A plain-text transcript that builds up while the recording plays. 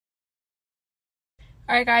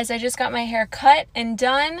Alright guys, I just got my hair cut and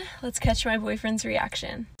done. Let's catch my boyfriend's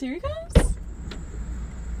reaction. Here he comes.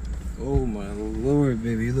 Oh my lord,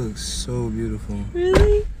 baby, you look so beautiful.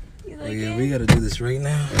 Really? You like yeah, it? we gotta do this right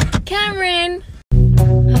now. Cameron!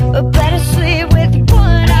 Better sleep with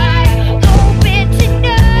one eye open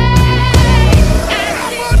tonight.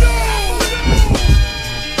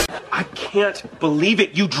 I can't believe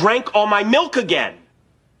it. You drank all my milk again.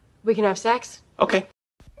 We can have sex? Okay.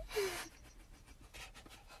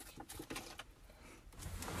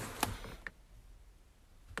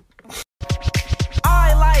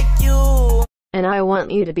 I like you. And I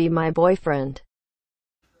want you to be my boyfriend.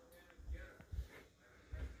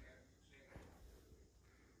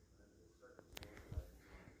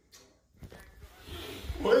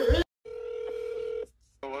 Welcome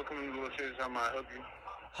to Lofi. How may I help you?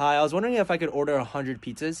 Hi, I was wondering if I could order 100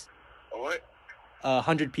 pizzas. A what?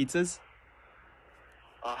 100 pizzas.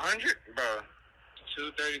 100? Bro,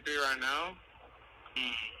 233 right now?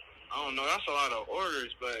 I don't know, that's a lot of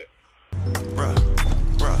orders, but...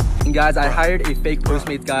 And guys, I hired a fake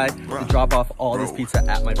Postmates guy to drop off all this pizza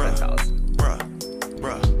at my friend's house.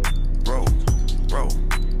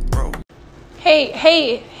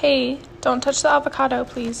 Hey, don't touch the avocado,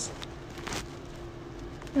 please.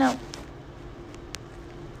 No.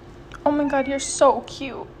 Oh my god, you're so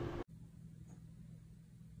cute.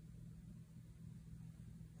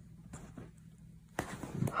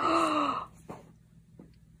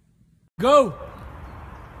 Go!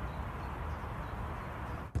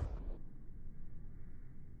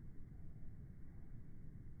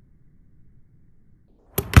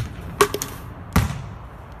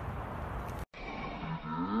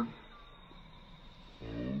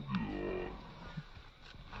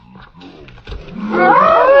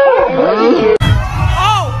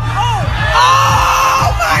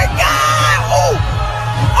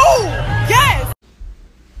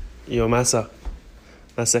 Yo, Masa,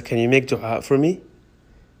 can you make dua for me?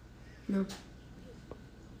 No.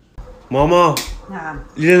 Mama. نعم.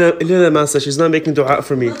 Lila Masa, she's not making dua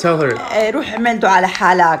for me. Tell her. روح اعمل دعاء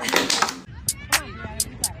لحالك.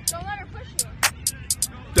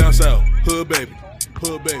 Down south, hood baby,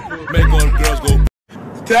 make all the girls go.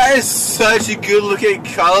 That is such a good looking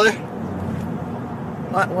color.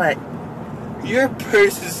 What? Your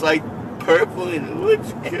purse is like purple and it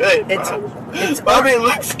looks good. It's Mommy, it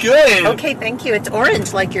looks good. Okay, thank you. It's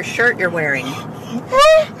orange like your shirt you're wearing.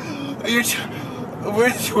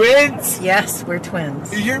 We're twins? Yes, we're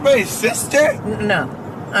twins. You're my sister? No,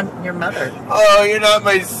 I'm your mother. Oh, you're not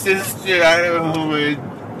my sister. I don't know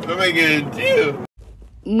what am I gonna do?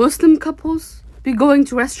 Muslim couples be going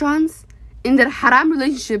to restaurants in their haram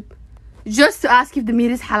relationship just to ask if the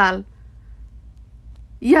meat is halal.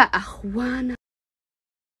 Ya akhwana.